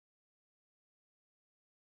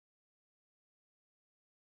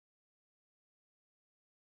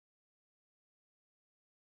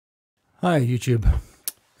Hi YouTube.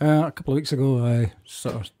 A couple of weeks ago I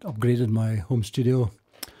sort of upgraded my home studio.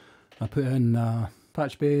 I put in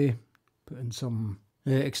patch bay, put in some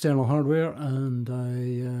external hardware, and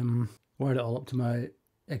I wired it all up to my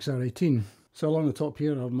XR18. So along the top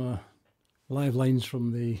here I have my live lines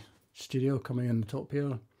from the studio coming in the top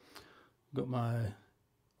here. I've got my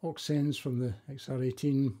aux sends from the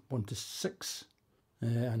XR18 1 to 6,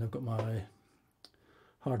 and I've got my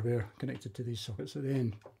hardware connected to these sockets at the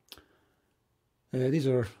end. These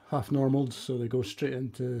are half normaled, so they go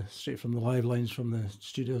straight from the live lines from the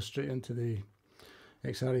studio straight into the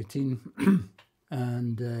XR18,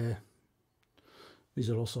 and these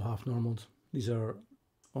are also half normaled. These are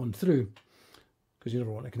on through because you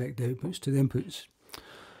never want to connect the outputs to the inputs.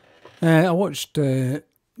 I watched Greg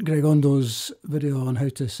Ondo's video on how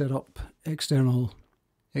to set up external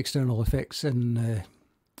effects in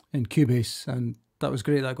Cubase, and that was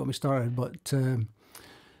great. That got me started, but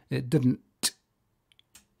it didn't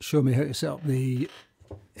show me how to set up the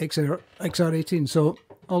XR18, so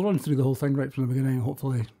I'll run through the whole thing right from the beginning.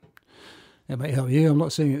 Hopefully it might help you. I'm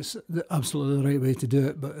not saying it's absolutely the right way to do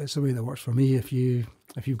it, but it's the way that works for me. If you've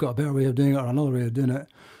got a better way of doing it or another way of doing it,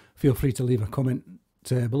 feel free to leave a comment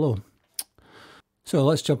below. So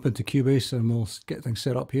let's jump into Cubase and we'll get things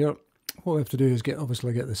set up here. What we have to do is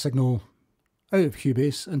obviously get the signal out of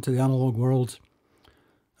Cubase into the analog world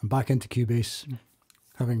and back into Cubase,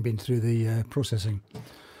 having been through the processing.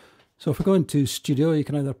 So if we go into Studio, you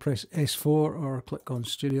can either press S4 or click on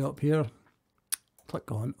Studio up here,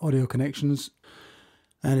 click on Audio Connections,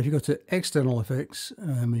 and if you go to External Effects,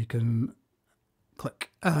 you can click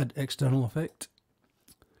Add External Effect,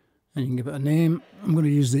 and you can give it a name. I'm going to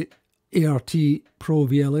use the ART Pro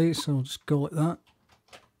VLA, so I'll just go like that.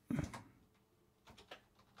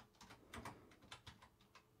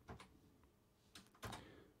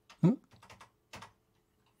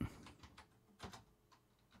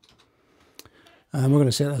 And we're going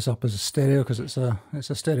to set this up as a stereo because it's a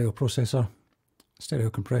stereo processor, stereo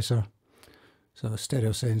compressor, so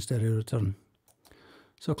stereo send, stereo return.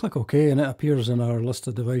 So click OK, and it appears in our list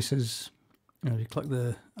of devices. And if you click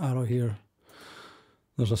the arrow here,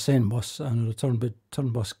 there's a send bus and a return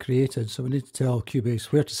bus created. So we need to tell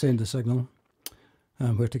Cubase where to send the signal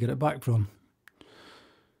and where to get it back from.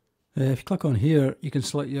 If you click on here, you can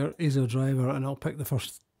select your ASIO driver, and it'll pick the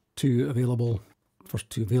first two available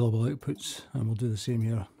outputs, and we'll do the same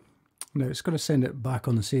here. Now it's going to send it back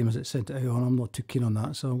on the same as it sent it out on. I'm not too keen on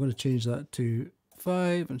that, so I'm going to change that to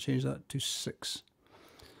 5 and change that to 6.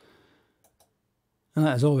 And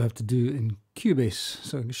that is all we have to do in Cubase.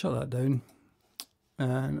 So I can shut that down,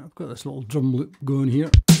 and I've got this little drum loop going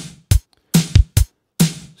here.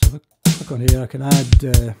 So if I click on here, I can add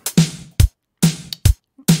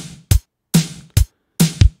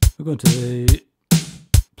we're going to the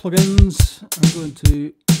plugins. I'm going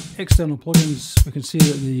to external plugins. We can see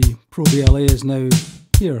that the Pro VLA is now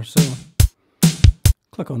here, so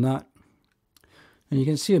click on that, and you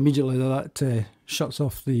can see immediately that shuts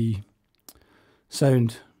off the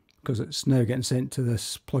sound because it's now getting sent to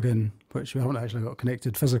this plugin, which we haven't actually got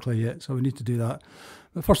connected physically yet, so we need to do that.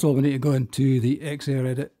 But first of all, we need to go into the XR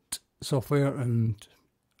Edit software and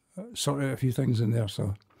sort out a few things in there.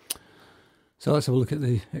 So let's have a look at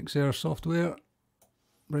the XR software.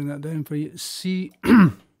 Bring that down for you to see.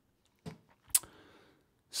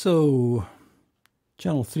 So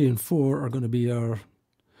channel 3 and 4 are going to be our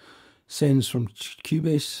sends from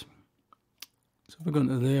Cubase. So if we go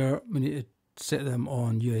into there, we need to set them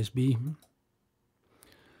on USB.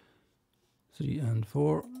 3 and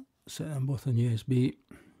 4, set them both on USB.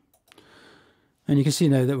 And you can see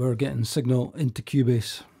now that we're getting signal into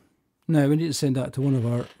Cubase. Now we need to send that to one of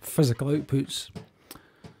our physical outputs.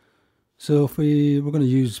 So if we're going to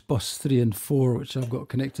use bus 3 and 4, which I've got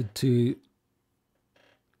connected to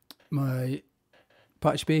my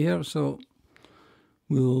patch bay here, so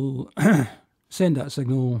we'll send that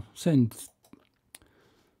signal, we'll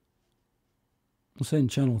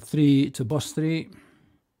send channel 3 to bus 3,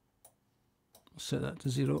 we'll set that to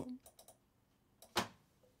 0.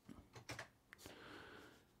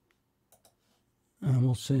 And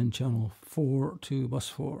we'll send channel 4 to bus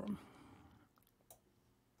 4.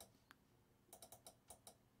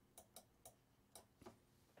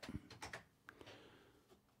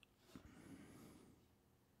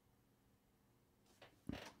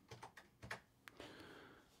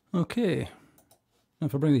 Okay, now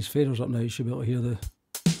if I bring these faders up now, you should be able to hear the...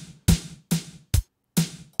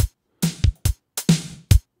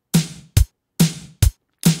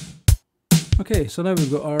 Okay, so now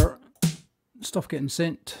we've got our stuff getting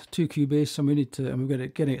sent to Cubase, and we're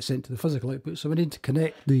getting it sent to the physical output, so we need to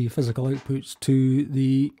connect the physical outputs to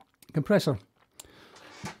the compressor.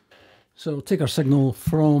 So we'll take our signal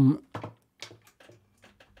from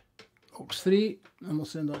aux 3 and we'll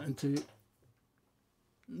send that into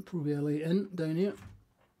Pro VLA in down here,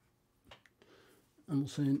 and we'll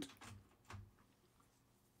send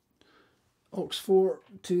aux 4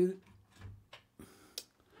 to,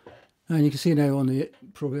 and you can see now on the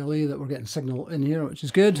Pro VLA that we're getting signal in here, which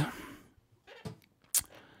is good.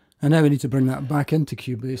 And now we need to bring that back into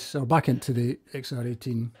Cubase, or back into the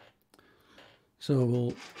XR18. So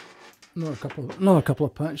we'll another couple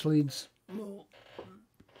of patch leads.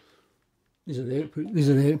 These are the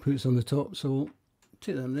outputs on the top, so we'll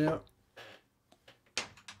take them there.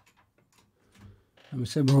 And we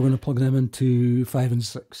said we're going to plug them into 5 and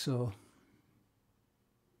 6, so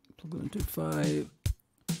plug them into 5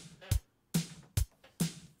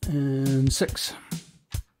 and 6.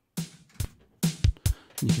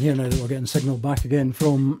 And you can hear now that we're getting signal back again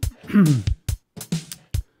from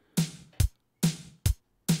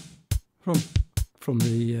from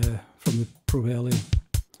the Pro VLA.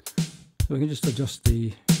 So we can just adjust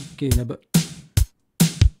the gain a bit.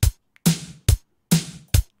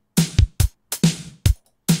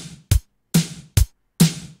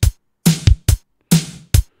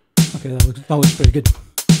 Okay, that looks pretty good.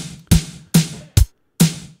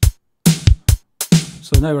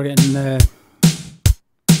 So now we're getting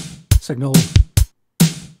signal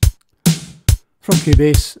from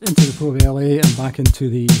Cubase into the Pro VLA and back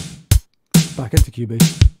into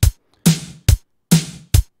Cubase.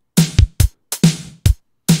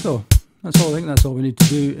 So that's all. I think that's all we need to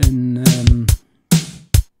do in the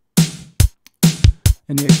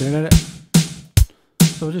XR edit.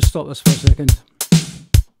 So we'll just stop this for a second.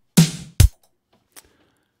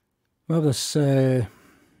 We have this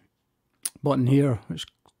button here, which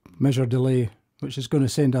measure delay, which is going to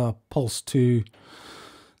send a pulse through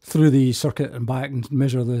the circuit and back and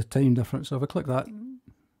measure the time difference. So if I click that,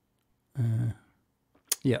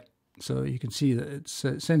 yeah, so you can see that it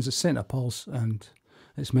sent a pulse and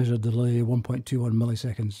it's measured delay 1.21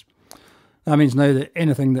 milliseconds. That means now that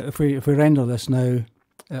anything that if we render this now,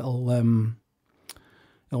 it'll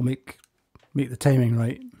make the timing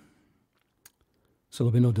right. So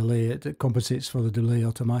there'll be no delay. It compensates for the delay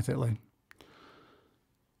automatically.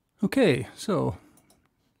 Okay, so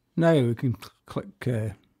now we can click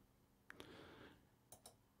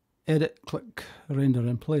edit, click render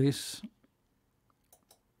in place,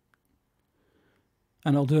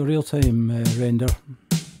 and I'll do a real-time render.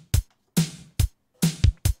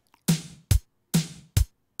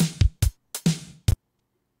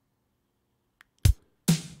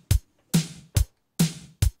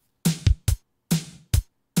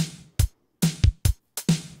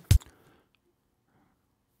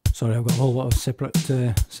 Sorry, I've got a whole lot of separate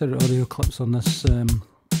audio clips on this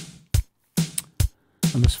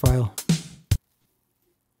file.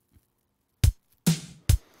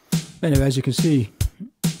 Anyway, as you can see,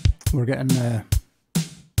 we're getting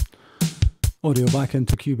audio back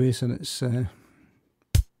into Cubase, and it's putting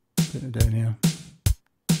it down here.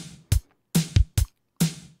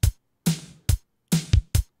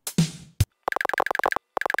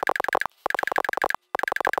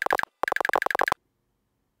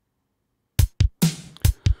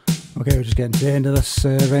 Okay, we're just getting to the end of this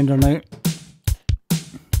render now.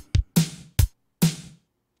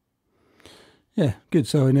 Yeah, good.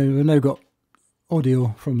 So we've now got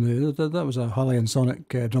audio from that was a Harley and Sonic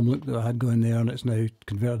drum loop that I had going there, and it's now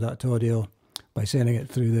converted that to audio by sending it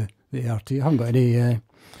through the ART. I haven't got any.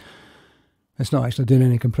 It's not actually doing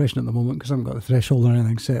any compression at the moment because I haven't got the threshold or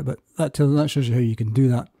anything set, but that shows you how you can do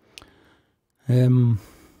that. Now,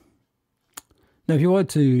 if you wanted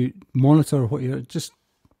to monitor what you're just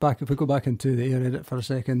back, if we go back into the air edit for a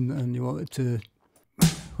second, and you wanted to,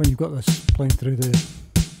 when you've got this playing through the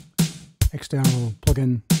external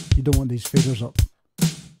plugin, you don't want these faders up,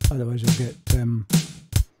 otherwise you'll get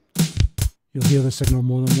you'll hear the signal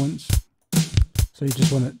more than once. So you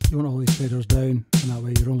just want you want all these faders down, and that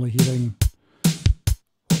way you're only hearing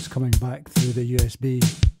what's coming back through the USB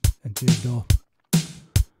into your DAW.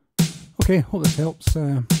 Okay, hope this helps.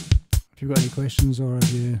 If you've got any questions, or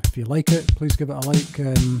if you like it, please give it a like.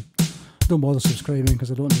 Don't bother subscribing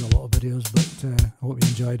because I don't do a lot of videos, but I hope you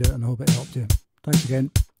enjoyed it and I hope it helped you. Thanks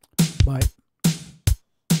again. Bye.